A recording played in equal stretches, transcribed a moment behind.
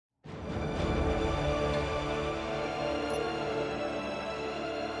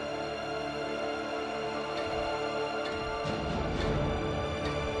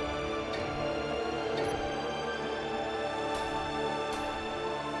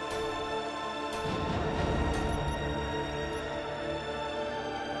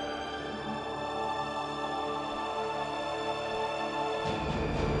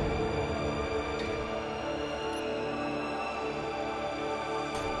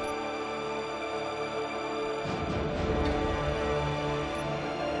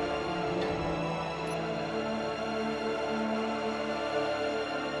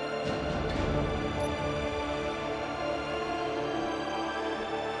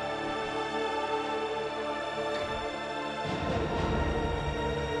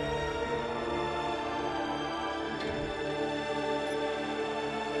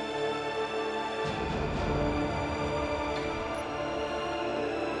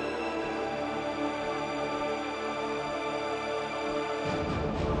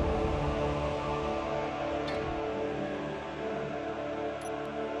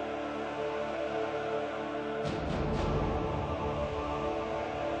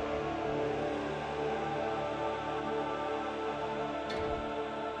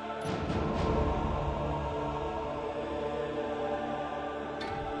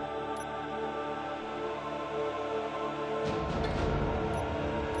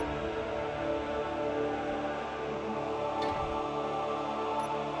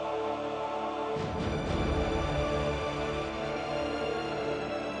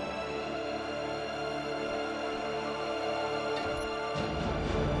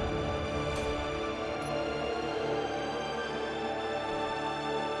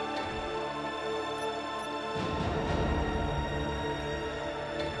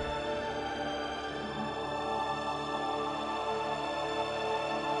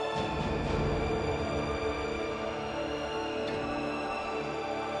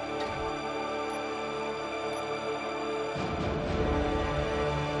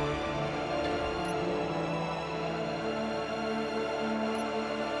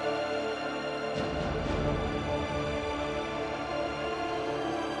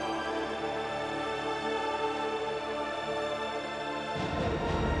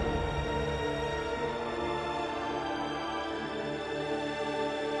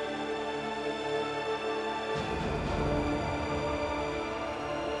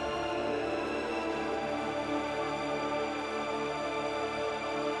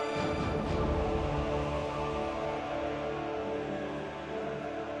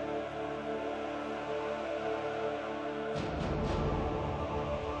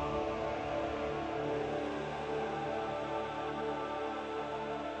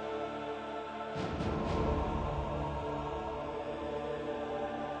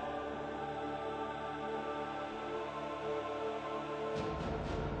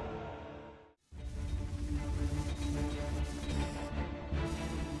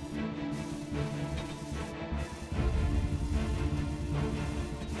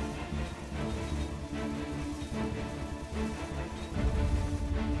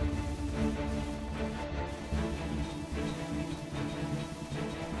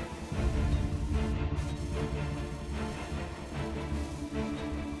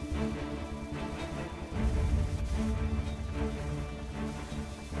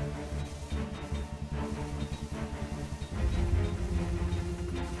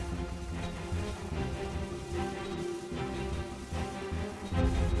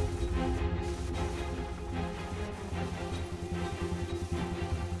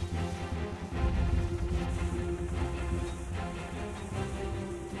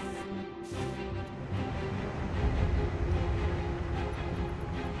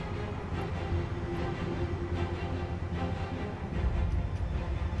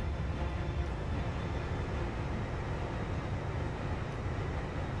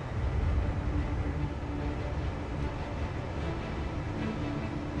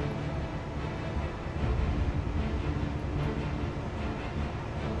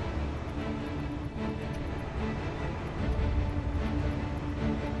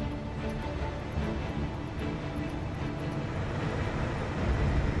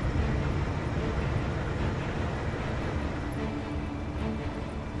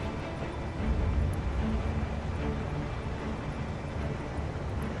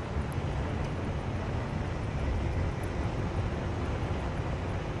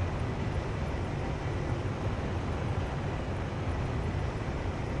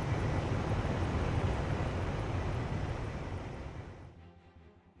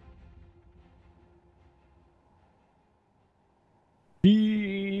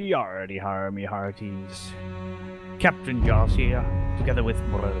Yardy harmy hearties. Captain Jaws here, together with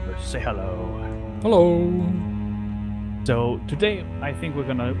Morebus. Say hello. Hello. So today, I think we're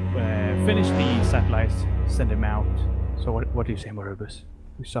gonna finish the satellites, send them out. So what do you say, Morebus?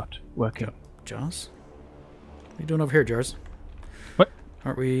 We start working. Jaws? What are you doing over here, Jars? What?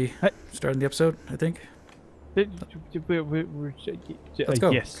 Aren't we starting the episode, I think? Let's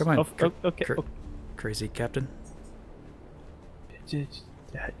go. Yes. Come on. Okay. Crazy captain.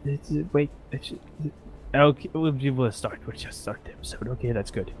 Wait. Okay, we'll start. We'll just start the episode. Okay,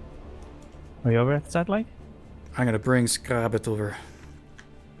 that's good. Are you over at the satellite? I'm gonna bring Scrabbit over.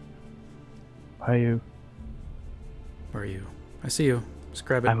 Are you? Where are you? I see you.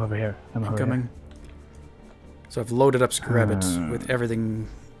 Scrabbit. I'm over here. I'm coming. So I've loaded up Scrabbit with everything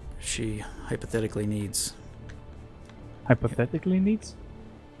she hypothetically needs. Hypothetically needs?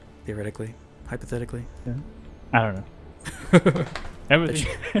 Theoretically. Hypothetically. Yeah. I don't know.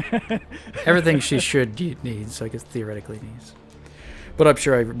 Everything she should need, so I guess theoretically needs. But I'm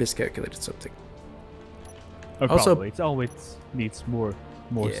sure I miscalculated something. Also, probably. It always needs more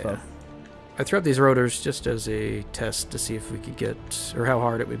stuff. I threw up these rotors just as a test to see if we could get, or how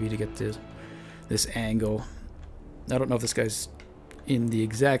hard it would be to get this angle. I don't know if this guy's in the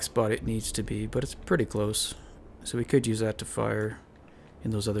exact spot it needs to be, but it's pretty close. So we could use that to fire in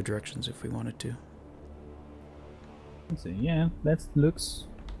those other directions if we wanted to. Let's see. Yeah, that looks...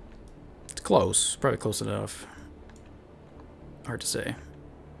 It's close. Probably close enough. Hard to say.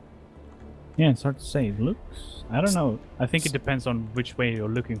 Yeah, it's hard to say. It looks... I don't know. I think it depends on which way you're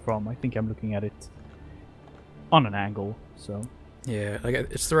looking from. I think I'm looking at it on an angle, so... Yeah, like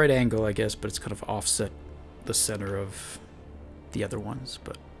it's the right angle, I guess, but it's kind of offset the center of the other ones,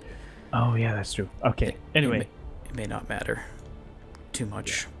 but... Oh, yeah, that's true. Okay, anyway. It may not matter too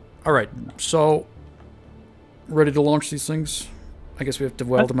much. Yeah. Alright, so... Ready to launch these things? I guess we have to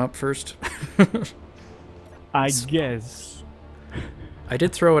weld them up first. I guess. I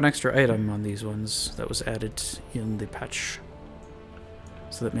did throw an extra item on these ones that was added in the patch.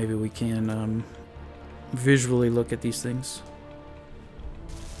 So that maybe we can visually look at these things.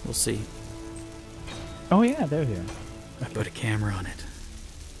 We'll see. Oh yeah, they're here. I put a camera on it.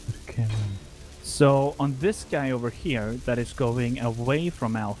 So on this guy over here that is going away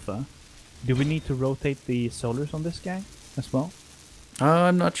from Alpha, do we need to rotate the solars on this guy as well?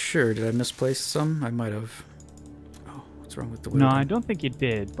 I'm not sure. Did I misplace some? I might have. Oh, what's wrong with the wheel? No, I don't think it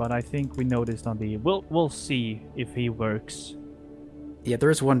did, but I think we noticed on the... We'll see if he works. Yeah,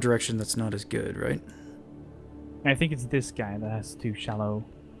 there is one direction that's not as good, right? I think it's this guy that has too shallow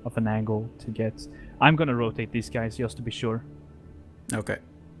of an angle to get. I'm gonna rotate these guys just to be sure. Okay.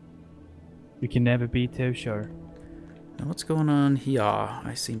 You can never be too sure. Now what's going on here?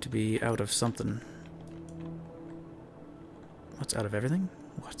 I seem to be out of something. What's out of everything?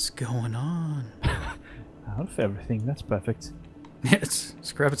 What's going on? Out of everything, that's perfect. Yes,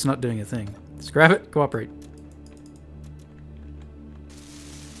 Scrabbit's not doing a thing. Scrabbit, cooperate.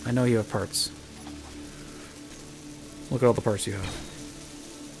 I know you have parts. Look at all the parts you have.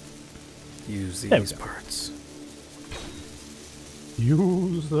 Use these parts.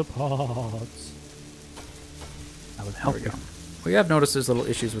 Use the parts. I will help you. We have noticed there's little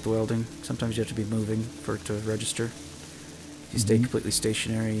issues with welding. Sometimes you have to be moving for it to register. If you stay completely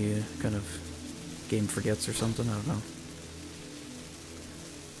stationary, you kind of game forgets or something. I don't know.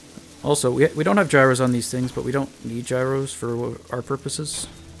 Also, we don't have gyros on these things, but we don't need gyros for our purposes.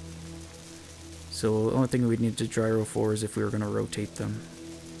 So the only thing we'd need to gyro for is if we were going to rotate them.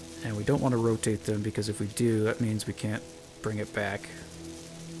 And we don't want to rotate them because if we do, that means we can't bring it back.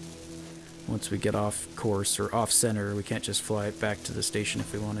 Once we get off course or off center, we can't just fly it back to the station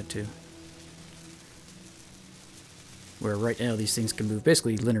if we wanted to. Where right now these things can move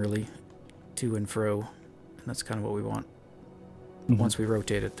basically linearly to and fro, and that's kind of what we want. Once we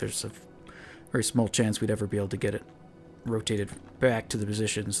rotate it, there's a very small chance we'd ever be able to get it rotated back to the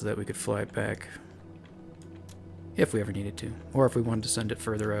position so that we could fly it back. If we ever needed to. Or if we wanted to send it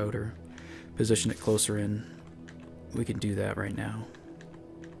further out or position it closer in, we can do that right now.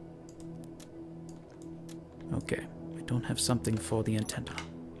 Okay, I don't have something for the antenna.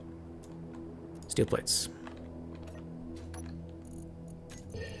 Steel plates.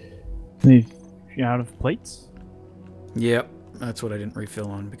 You out of plates? Yep, that's what I didn't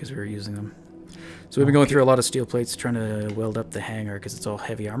refill on because we were using them. So we've been going through a lot of steel plates trying to weld up the hangar because it's all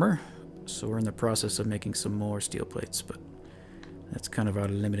heavy armor. So we're in the process of making some more steel plates, but that's kind of our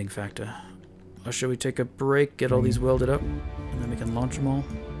limiting factor. Shall we take a break, get all these welded up, and then we can launch them all?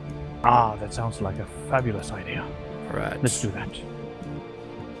 Ah, that sounds like a fabulous idea. Alright. Let's do that.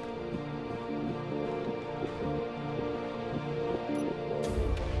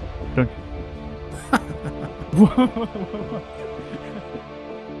 Don't you?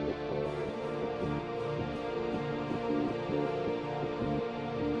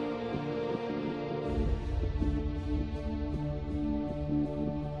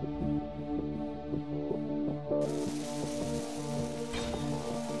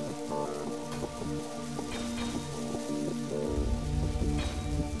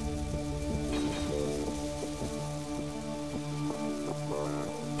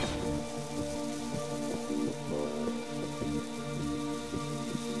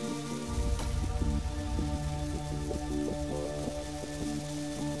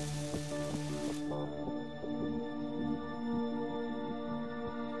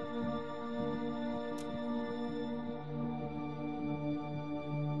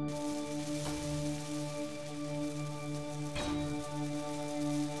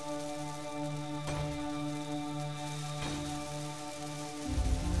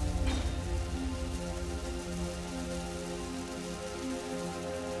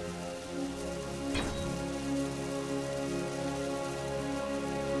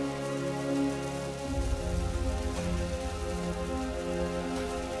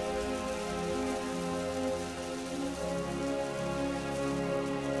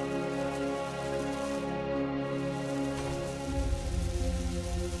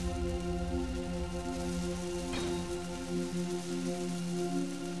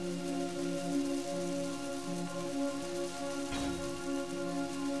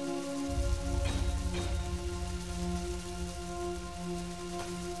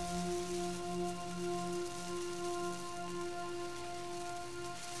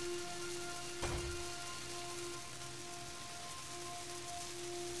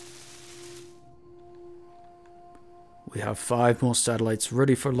 We have 5 more satellites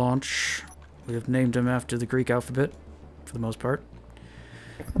ready for launch. We have named them after the Greek alphabet, for the most part.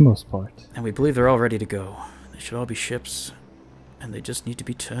 For the most part. And we believe they're all ready to go. They should all be ships, and they just need to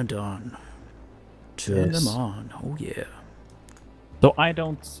be turned on. Turn them on. Oh, yeah. So I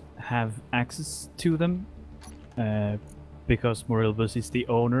don't have access to them, because Morilbus is the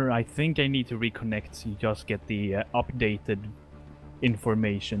owner. I think I need to reconnect to just get the updated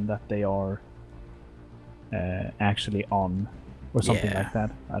information that they are actually on, or something like that.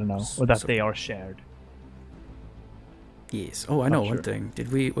 I don't know, or that they are shared. Yes. Oh, I know one thing.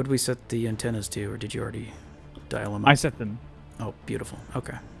 What did we set the antennas to, or did you already dial them up? I set them. Oh, beautiful.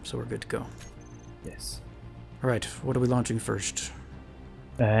 Okay, so we're good to go. Yes. All right. What are we launching first?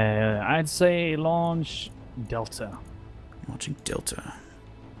 I'd say launch Delta. Launching Delta.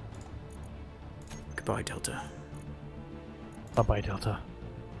 Goodbye, Delta. Bye-bye, Delta.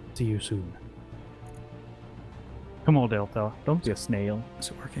 See you soon. Come on, Delta. Don't be a snail. Is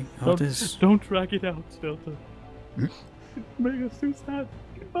it working? Oh, it is. Don't drag it out, Delta. It makes us too sad.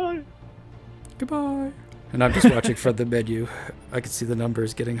 Goodbye. Goodbye. And I'm just watching from the menu. I can see the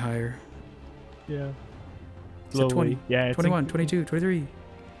numbers getting higher. Yeah. So 20, yeah, 21, 22, 23.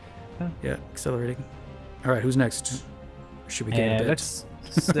 Huh? Yeah, accelerating. All right, who's next? Should we get in a bit? Let's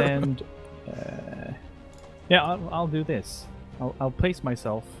send... yeah, I'll do this. I'll place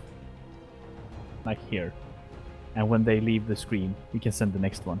myself like here. And when they leave the screen, we can send the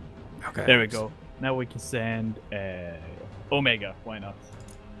next one. Okay. There we go. Now we can send Omega. Why not?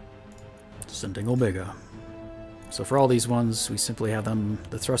 Sending Omega. So for all these ones, we simply have them,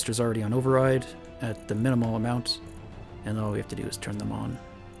 the thrusters already on override at the minimal amount, and all we have to do is turn them on.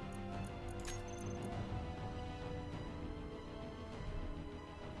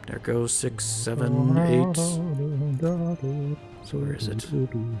 There goes 6, 7, 8. So where is it?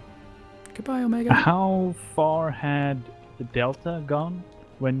 Goodbye, Omega. How far had the Delta gone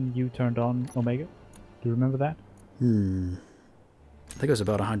when you turned on Omega? Do you remember that? I think it was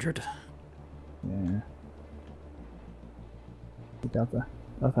about 100. Yeah. Delta.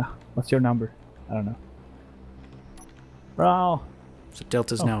 What's your number? I don't know. Bro. So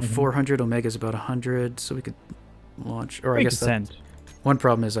Delta's now 400, Omega's about 100, so we could launch. Or I guess send. One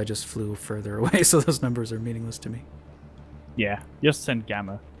problem is I just flew further away, so those numbers are meaningless to me. Yeah, just send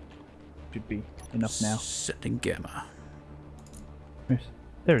Gamma. Should be enough now. Sending Gamma.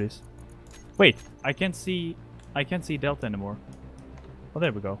 There it is. Wait, I can't see Delta anymore. Oh,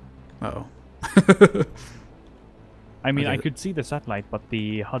 there we go. Uh-oh. I mean, I could see the satellite, but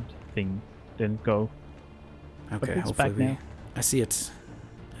the HUD thing didn't go. Okay, it's back now. I see it.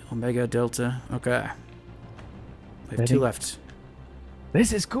 Omega, Delta. Okay. We have Ready? 2 left.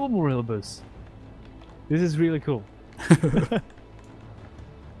 This is cool, Morilbus. This is really cool.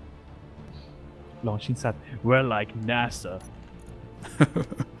 Launching sat. We're like NASA.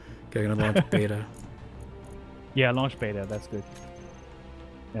 Okay, gonna launch Beta. Yeah, launch Beta. That's good.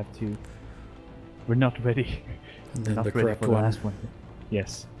 We have to. We're not ready. And We're then not the ready correct for the one. last one.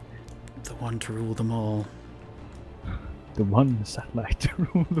 Yes. The one to rule them all. The one satellite to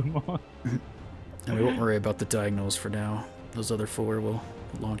rule them all. And we won't worry about the diagonals for now. Those other 4 will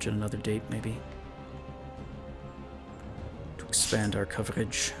launch at another date, maybe. To expand our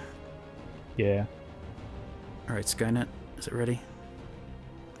coverage. Yeah. Alright, Skynet, is it ready?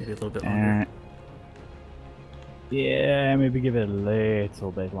 Maybe a little bit longer. Yeah, maybe give it a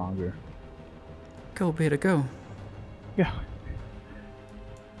little bit longer. Go, Beta, go. Go.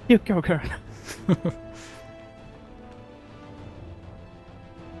 You go, girl.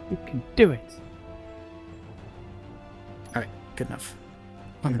 You can do it. Alright, good enough.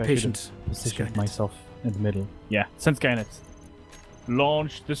 I'm Maybe I impatient. should've positioned Skynet. myself in the middle. Yeah, send Skynet.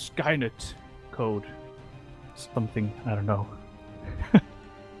 Launch the Skynet code. Something, I don't know.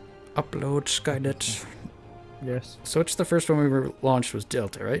 Upload Skynet. Yes. So it's the first one we were launched was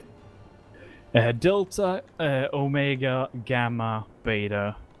Delta, right? Delta, Omega, Gamma,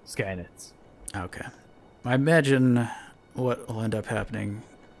 Beta, Skynet. Okay. I imagine what will end up happening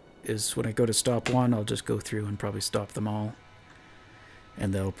is when I go to stop one, I'll just go through and probably stop them all.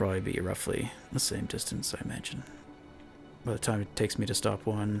 And they'll probably be roughly the same distance, I imagine. By the time it takes me to stop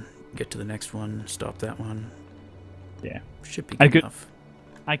one, get to the next one, stop that one. Yeah. Should be I good could- enough.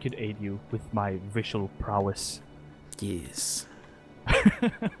 I could aid you with my visual prowess. Yes.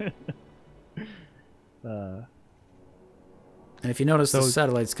 Uh, And if you notice, the So-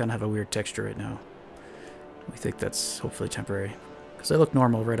 satellites kind of have a weird texture right now. We think that's hopefully temporary. Because they look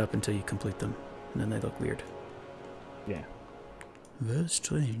normal right up until you complete them. And then they look weird. yeah. Very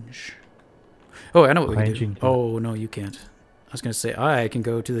strange. Oh, I know what we can do. Ranging to- Oh, no, you can't. I was going to say, I can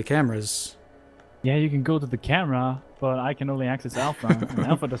go to the cameras. Yeah, you can go to the camera, but I can only access Alpha, and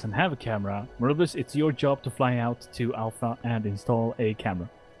Alpha doesn't have a camera. Moribus, it's your job to fly out to Alpha and install a camera.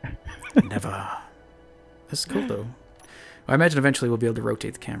 Never. That's cool, though. I imagine eventually we'll be able to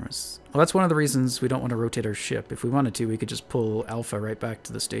rotate the cameras. Well, that's one of the reasons we don't want to rotate our ship. If we wanted to, we could just pull Alpha right back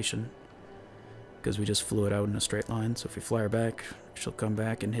to the station. Because we just flew it out in a straight line. So if we fly her back, she'll come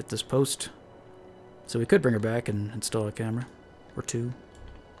back and hit this post. So we could bring her back and install a camera. Or 2.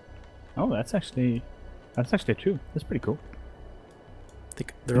 Oh, that's actually true. That's pretty cool. I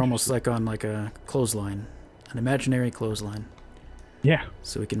think they're almost like on like a clothesline. An imaginary clothesline. Yeah,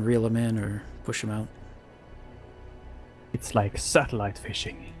 So we can reel them in or push them out. it's like satellite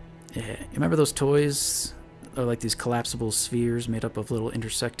fishing. Yeah, you remember those toys? They're like these collapsible spheres made up of little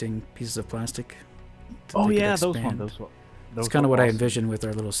intersecting pieces of plastic. that Oh they could yeah, those expand. ones. Those That's kind of what I awesome. envision with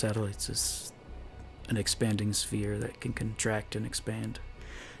our little satellites, is an expanding sphere that can contract and expand,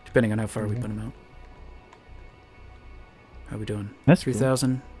 depending on how far we Yeah. put them out. How are we doing? That's cool.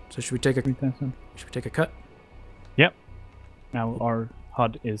 3,000. So should we take a 3,000. cut? Now our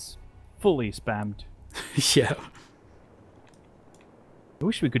HUD is fully spammed. Yeah. I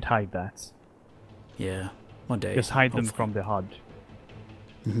wish we could hide that. Yeah. One day. Just hide them hopefully. from the HUD.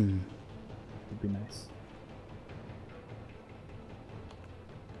 Mhm. Would be nice.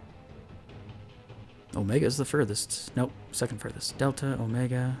 Omega is the furthest. Nope, second furthest. Delta,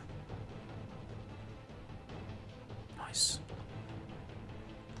 Omega. Nice.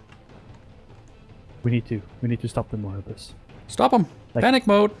 We need to stop the more of this. Stop them! Like- Panic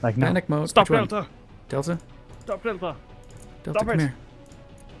mode! Like now. Panic mode. Stop Which one? Delta! Delta? Stop Delta! Delta, Stop come it.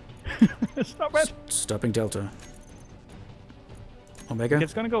 here. Stop it! Stopping Delta. Omega?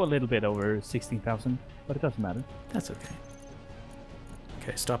 It's gonna go a little bit over 16,000, but it doesn't matter. That's okay.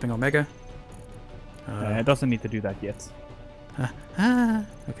 Okay, stopping Omega. It doesn't need to do that yet.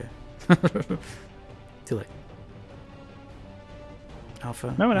 Okay. Too late.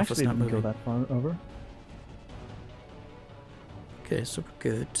 Alpha. No, it Alpha's actually not didn't go moving. that far over. Okay, so we're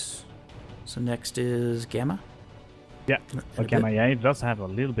good. So next is Gamma. Yeah, In a Okay, bit. yeah, it does have a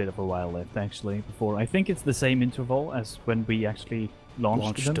little bit of a while left actually before. I think it's the same interval as when we actually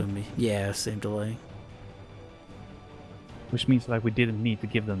launched them, them. Yeah, same delay. which means like we didn't need to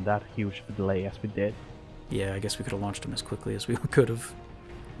give them that huge of a delay as we did. Yeah, I guess we could have launched them as quickly as we could have.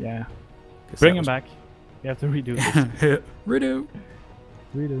 Yeah, 'cause bring that them back. You have to redo this. was- Redo.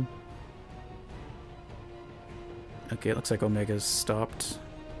 Redo. Okay, it looks like Omega's stopped.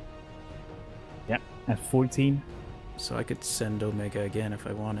 At 14. So I could send Omega again if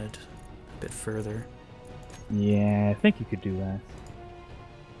I wanted. A bit further. Yeah, I think you could do that.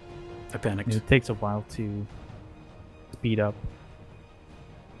 I panicked. It takes a while to speed up.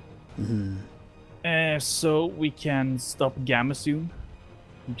 Mhm. So we can stop Gamma soon.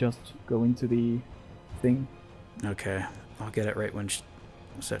 Just go into the thing. Okay, I'll get it right when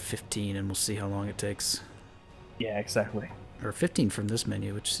it's at 15 and we'll see how long it takes. Yeah, exactly. or 15 from this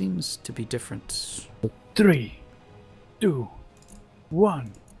menu, which seems to be different. 3, 2,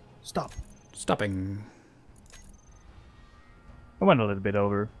 1, stop. Stopping. I went a little bit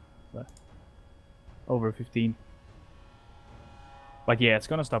over, but over 15. But yeah, it's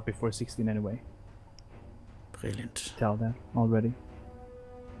gonna stop before 16 anyway. Brilliant. Tell that already.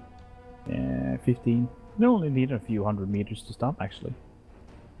 Yeah, 15. You only need a few hundred meters to stop, actually.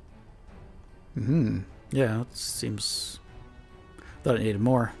 Yeah, that seems... Thought it needed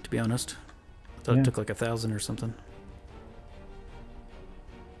more, to be honest. I thought it took like 1,000 or something.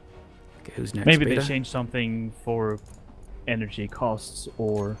 Okay, who's next? Maybe Beta? they changed something for energy costs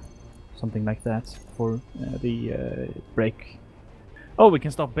or something like that for the break. Oh, we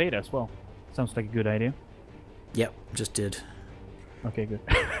can stop beta as well. Sounds like a good idea. Yep, just did. Okay, good.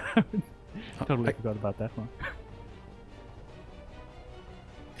 Totally forgot about that one.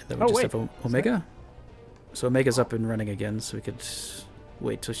 And then we just have Omega. So Omega's up and running again, so we could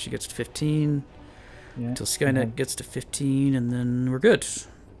wait till she gets to 15, till Skynet gets to 15, and then we're good.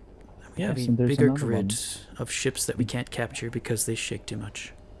 We have a bigger grid of ships that we can't capture because they shake too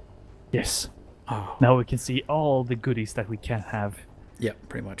much. Yes. Oh. Now we can see all the goodies that we can't have. Yeah,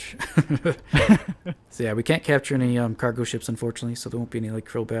 pretty much. So yeah, we can't capture any cargo ships, unfortunately, so there won't be any like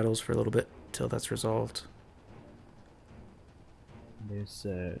krill battles for a little bit till that's resolved. There's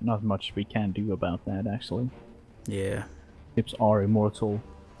not much we can do about that, actually. Yeah. Ships are immortal.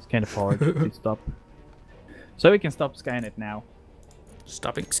 It's kind of hard to stop. So we can stop Skynet now.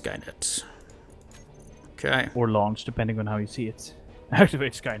 Stopping Skynet. Okay. Or launch, depending on how you see it.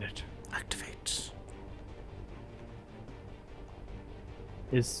 Activate Skynet. Activate.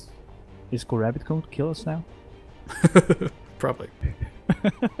 Is Rabbit going to kill us now? Probably.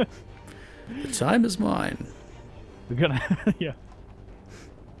 The time is mine. We're gonna... yeah.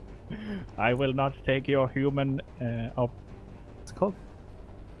 I will not take your human... what's it called?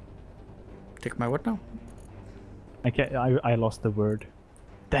 Take my what now? I can't... I lost the word.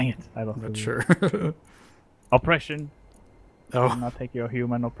 Dang it. I lost the word. Sure. Oppression. Oh. I will not take your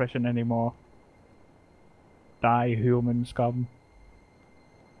human oppression anymore. Die, human scum.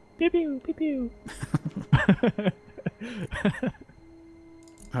 Pew pew, pew pew.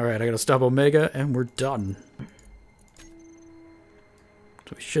 Alright, I gotta stop Omega and we're done.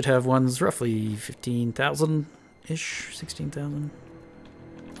 So we should have ones roughly 15,000-ish, 16,000.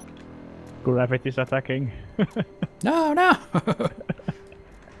 Gravity's attacking. No, no!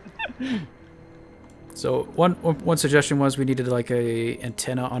 So one suggestion was we needed like a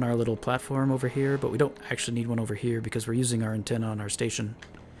antenna on our little platform over here, but we don't actually need one over here because we're using our antenna on our station.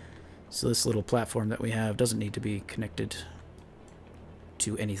 So this little platform that we have doesn't need to be connected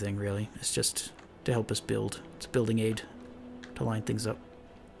to anything really. It's just to help us build. It's a building aid to line things up.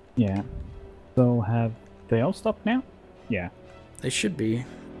 Yeah. So have they all stopped now? Yeah. They should be,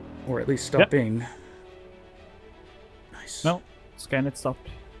 or at least stopping. Nice. No, Skynet stopped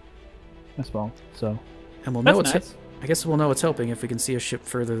as well. So. And we'll know that's it's. nice. I guess we'll know it's helping if we can see a ship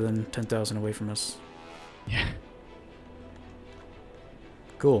further than 10,000 away from us. Yeah.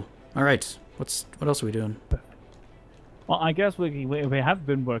 Cool. All right. What else are we doing? Well, I guess we have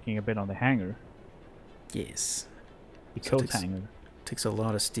been working a bit on the hangar. Yes. The So it coat takes- hangar. Takes a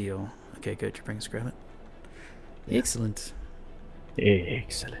lot of steel. Okay, good. You're bringing scrap it. Yeah. Excellent.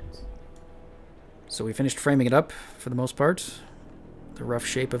 Excellent. So we finished framing it up for the most part. The rough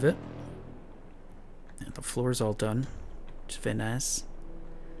shape of it. And the floor's all done. Which is very nice.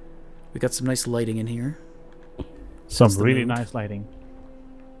 We got some nice lighting in here. Some That's the really mood. nice lighting.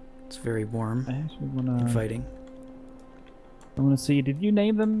 It's very warm. I actually wanna. Inviting. I wanna see. Did you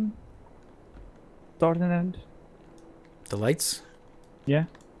name them? Start and end. The lights? Yeah.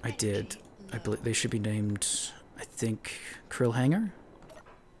 I did. I believe they should be named, I think, Krill Hanger?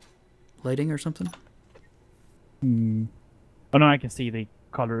 Lighting or something? Hmm. Oh no, I can see the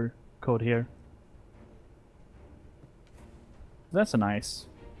color code here. That's a nice.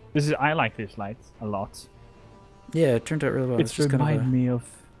 I like these lights a lot. Yeah, it turned out really well. It reminds me of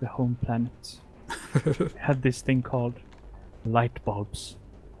the home planet. It had this thing called light bulbs.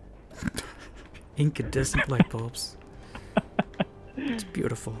 Incandescent light bulbs. It's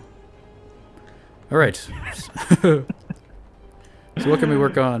beautiful. Alright. So what can we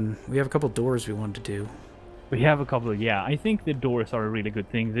work on? We have a couple doors we wanted to do. We have a couple. Yeah, I think the doors are a really good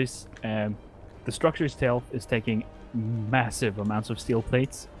thing. This, the structure itself is taking massive amounts of steel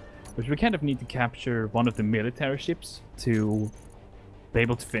plates, which we kind of need to capture one of the military ships to be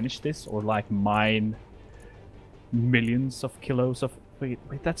able to finish this, or like mine millions of kilos of. Wait,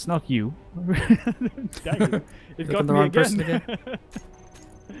 that's not you. Dang it got the me wrong again. person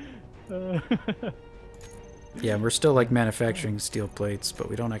again. Yeah, we're still like manufacturing steel plates, but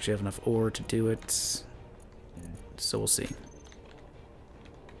we don't actually have enough ore to do it. So we'll see.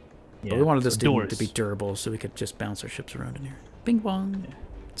 Yeah, But we wanted this so to be durable, so we could just bounce our ships around in here. Bing bong. Yeah.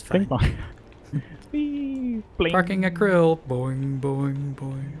 It's fine. Bing bong. Wee, bling. Parking a krill. Boing, boing,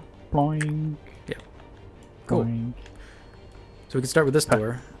 boing. Boing. Yeah. Cool. Boing. So we can start with this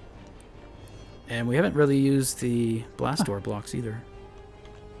door. And we haven't really used the blast door blocks either.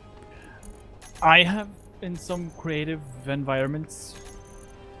 I have in some creative environments,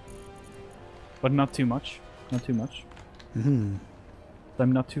 but not too much. Not too much. Mm-hmm.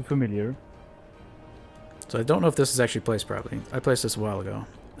 I'm not too familiar. So I don't know if this is actually placed properly. I placed this a while ago,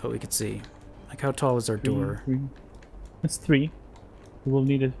 but we could see. Like, how tall is our door? That's 3. We will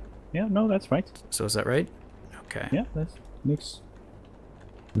need it. Yeah, no, that's right. So is that right? Okay. Yeah, that looks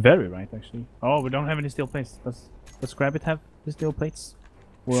very right, actually. Oh, we don't have any steel plates. Does Grabbit have the steel plates?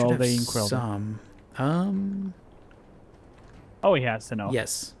 Or Should are have they in Krell? some. Oh, he has to know.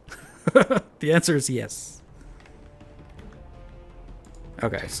 Yes. The answer is yes.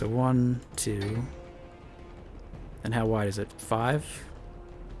 Okay, so 1, 2. And how wide is it? 5?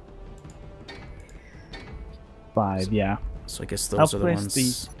 5, yeah. So I guess those are the ones.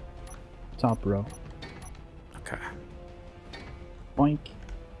 The top row. Okay. Boink.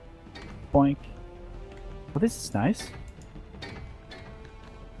 Boink. Oh, this is nice.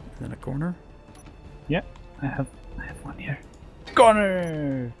 Then a corner. Yeah, I have one here.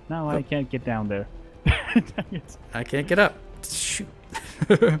 Corner! Now I can't get down there. Dang it. I can't get up. Shoot.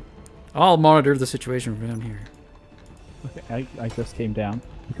 I'll monitor the situation from down here. Okay, I just came down,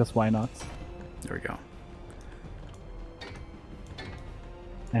 because why not? There we go.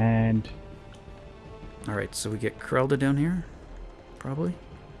 And... Alright, so we get Krelda down here? Probably?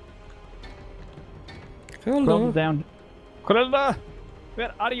 Krelda down. Krelda!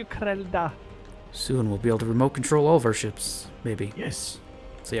 Where are you, Krelda? Soon we'll be able to remote control all of our ships, maybe. Yes.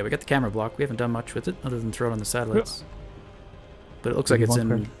 So yeah, we got the camera block. We haven't done much with it, other than throw it on the satellites. But it looks like it's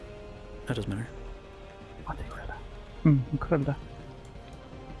in... That doesn't matter. Krelda.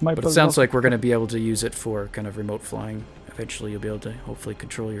 But it sounds like we're going to be able to use it for kind of remote flying. Eventually you'll be able to hopefully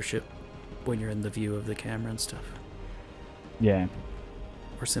control your ship when you're in the view of the camera and stuff. Yeah.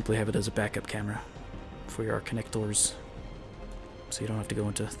 Or simply have it as a backup camera for your connectors. So you don't have to go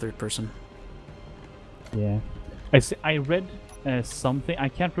into third person. Yeah. I read something, I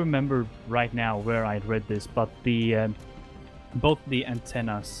can't remember right now where I read this, but the both the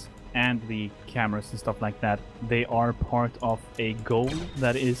antennas and the cameras and stuff like that, they are part of a goal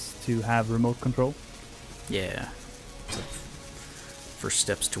that is to have remote control. Yeah. It's like first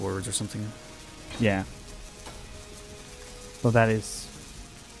steps towards or something. Yeah. So that is...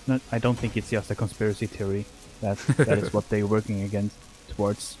 Not, I don't think it's just a conspiracy theory. That is what they're working against,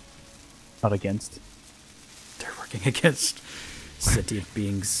 towards. Not against. They're working against sentient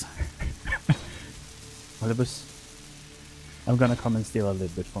beings. Olympus, I'm gonna come and steal a little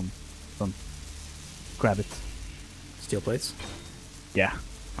bit from Grabbit. Steel plates? Yeah.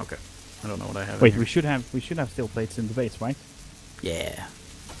 Okay. I don't know what I have. Wait, we should have steel plates in the base, right? Yeah.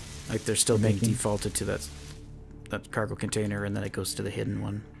 Like they're still being defaulted to that cargo container, and then it goes to the hidden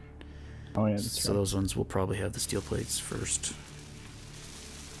one. Oh yeah, that's so right. Those ones will probably have the steel plates first.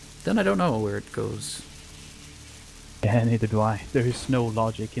 Then I don't know where it goes. Yeah, neither do I. There is no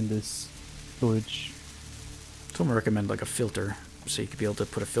logic in this storage. Someone recommend like a filter, so you could be able to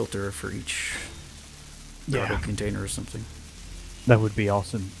put a filter for each cargo container or something. That would be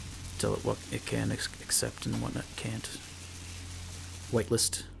awesome. Tell it what it can accept and what it can't.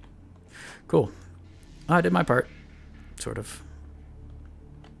 Whitelist. Cool. I did my part. Sort of.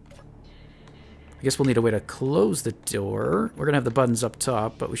 I guess we'll need a way to close the door. We're going to have the buttons up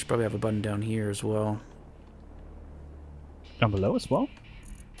top, but we should probably have a button down here as well. Down below as well?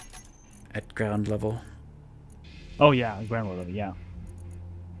 At ground level. Oh yeah, ground level, yeah.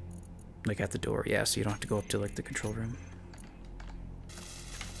 Like at the door, yeah, so you don't have to go up to like the control room.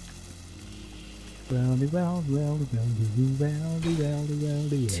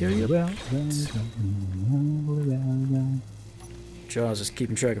 Jaws is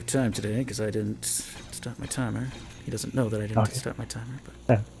keeping track of time today because I didn't stop my timer. He doesn't know that I didn't stop my timer,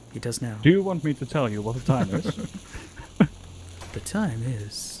 but he does now. Do you want me to tell you what the time is? The time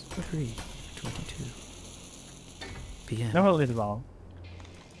is 3:22 p.m. No, a little while.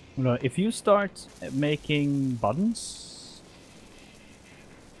 No, if you start making buttons,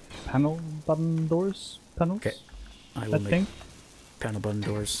 button doors, panels. Okay, I will make thing. panel button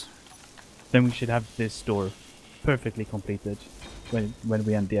doors. Then we should have this door perfectly completed when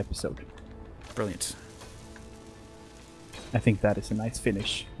we end the episode. Brilliant. I think that is a nice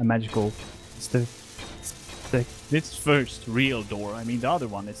finish. A magical... This first real door. I mean, the other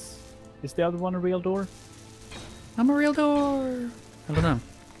one is. Is the other one a real door? I'm a real door. I don't know.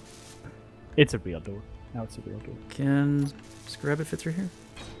 It's a real door. Now it's a real door. Can Scrab it fit through here?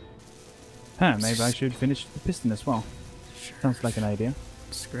 Huh, maybe I should finish the piston as well. Sure. Sounds like an idea.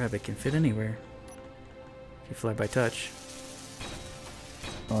 Scrab it can fit anywhere. If you fly by touch.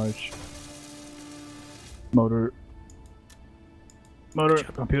 Large. Motor. Motor.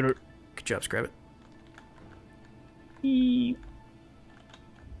 Computer. Good job, Scrab it.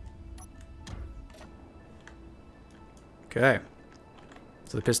 Okay.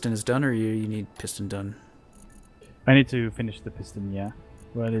 So the piston is done, or you need piston done? I need to finish the piston, yeah.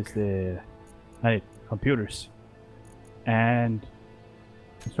 What is the... I need computers. And...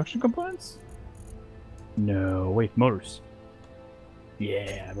 construction components? No, wait, motors.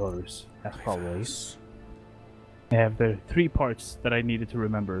 Yeah, motors. That's probably... I have the 3 parts that I needed to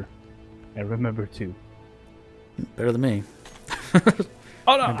remember. I remember 2. Better than me.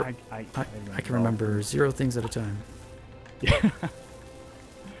 Oh no! Remember, I can remember 0 things at a time. Yeah.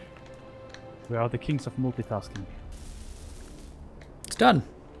 We are the kings of multitasking. It's done.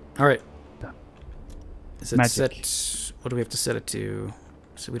 All right. Done. Is it Magic. set? What do we have to set it to?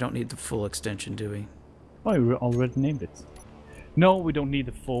 So we don't need the full extension, do we? Oh, you already named it. No, we don't need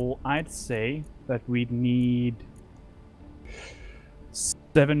the full. I'd say that we need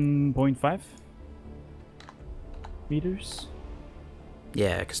 7.5 meters.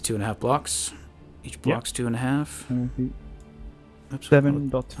 Yeah, because 2.5 blocks. Each block's 2.5. Oops,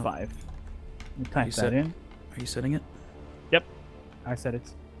 7.5. We'll type that in. Are you setting it? Yep, I said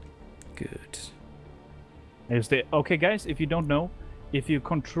it. Good. There's the... Okay, guys, if you don't know, if you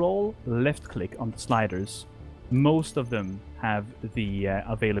control left-click on the sliders, most of them have the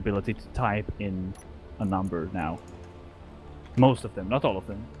availability to type in a number now. Most of them, not all of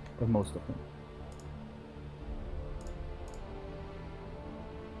them, but most of them.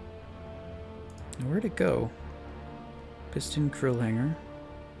 Now where'd it go? Piston krill hanger.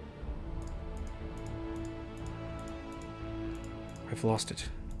 I've lost it.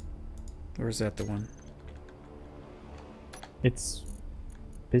 Or is that the one? It's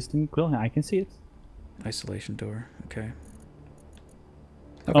piston quill. I can see it. Isolation door. Okay.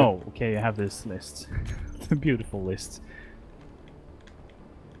 Oh, okay. I have this list. It's a beautiful list.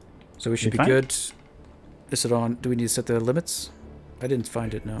 So we should be good. Is it on? Do we need to set the limits? I didn't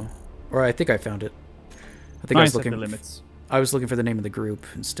find it. No. Or I think I found it. I think I was looking. The limits. I was looking for the name of the group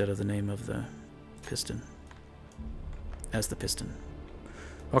instead of the name of the piston. As the piston.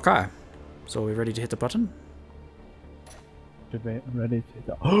 Okay. So are we ready to hit the button? Ready to hit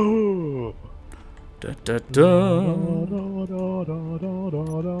the... Oh! Da, da, da.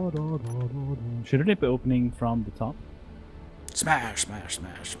 Shouldn't it be opening from the top? Smash, smash,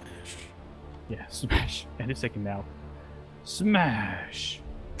 smash, smash. Yeah, smash. Any second now. Smash!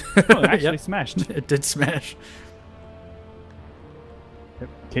 Oh, it actually smashed. It did smash.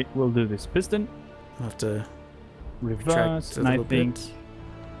 Okay, we'll do this piston. We'll have to reverse, and I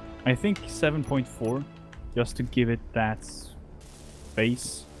think 7.4, just to give it that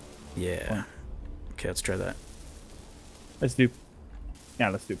base. Yeah. Okay, let's try that. Let's do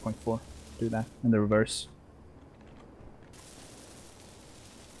 0.4. Do that in the reverse.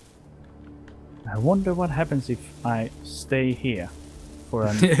 I wonder what happens if I stay here for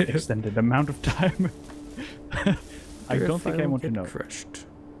an extended amount of time. I don't think I want to know. Crushed.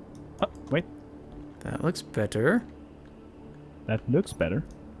 Oh, wait. That looks better. That looks better.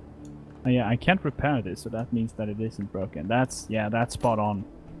 Oh, yeah, I can't repair this, so that means that it isn't broken. That's spot on.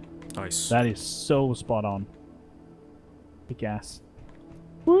 Nice. That is so spot on. Kick ass.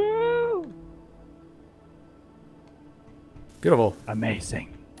 Woo! Beautiful.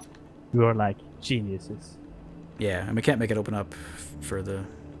 Amazing. You are like geniuses. Yeah, and we can't make it open up for the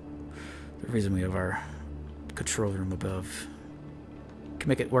reason we have our control room above. Can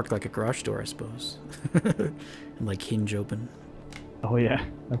make it work like a garage door, I suppose. And like hinge open. Oh yeah,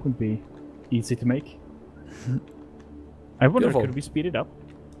 that would be easy to make. I wonder, Beautiful. could we speed it up?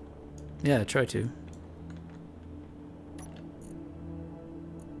 Yeah, try to.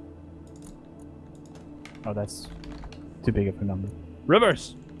 Oh, that's too big of a number.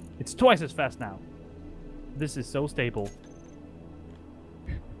 Reverse! It's twice as fast now. This is so stable.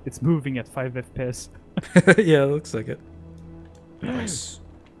 It's moving at 5 FPS. Yeah, it looks like it. Nice.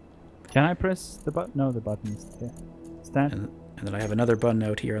 Can I press the button? No, the button is there. Is that? And then I have another button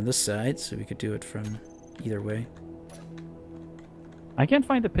out here on this side, so we could do it from either way. I can't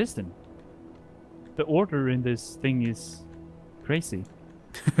find the piston. The order in this thing is crazy.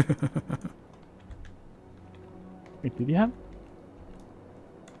 Wait, did you have?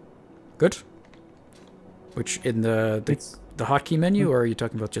 Good. Which, in the hotkey menu, or are you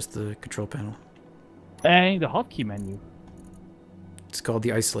talking about just the control panel? The hotkey menu. It's called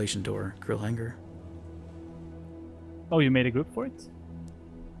the isolation door, grill hanger. Oh, you made a group for it?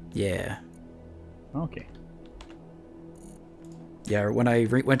 Yeah. Okay. Yeah, when I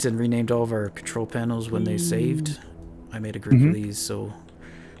went and renamed all of our control panels when they saved, I made a group of these so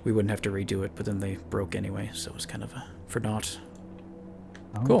we wouldn't have to redo it, but then they broke anyway, so it was kind of for naught.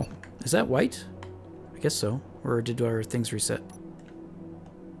 Oh. Cool. Is that white? I guess so. Or did our things reset?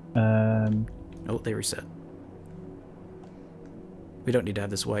 Oh, they reset. We don't need to have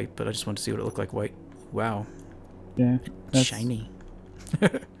this white, but I just want to see what it looked like white. Wow. Yeah. It's shiny.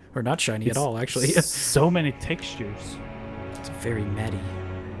 Or not shiny at all, actually. So many textures. It's very matty.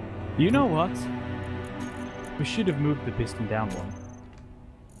 You know what? We should have moved the piston down one.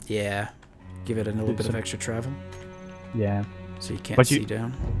 Yeah. Give it a little bit of extra travel. Yeah. So you can't see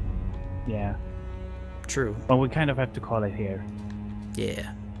down. Yeah. True. Well, we kind of have to call it here.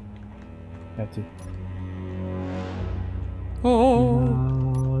 Yeah. Have to.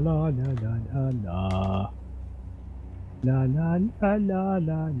 Oh. La la la la la. La la la la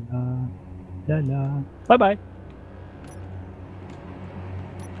la la. La la. Bye bye.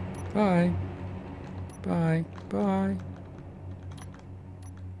 Bye. Bye. Bye.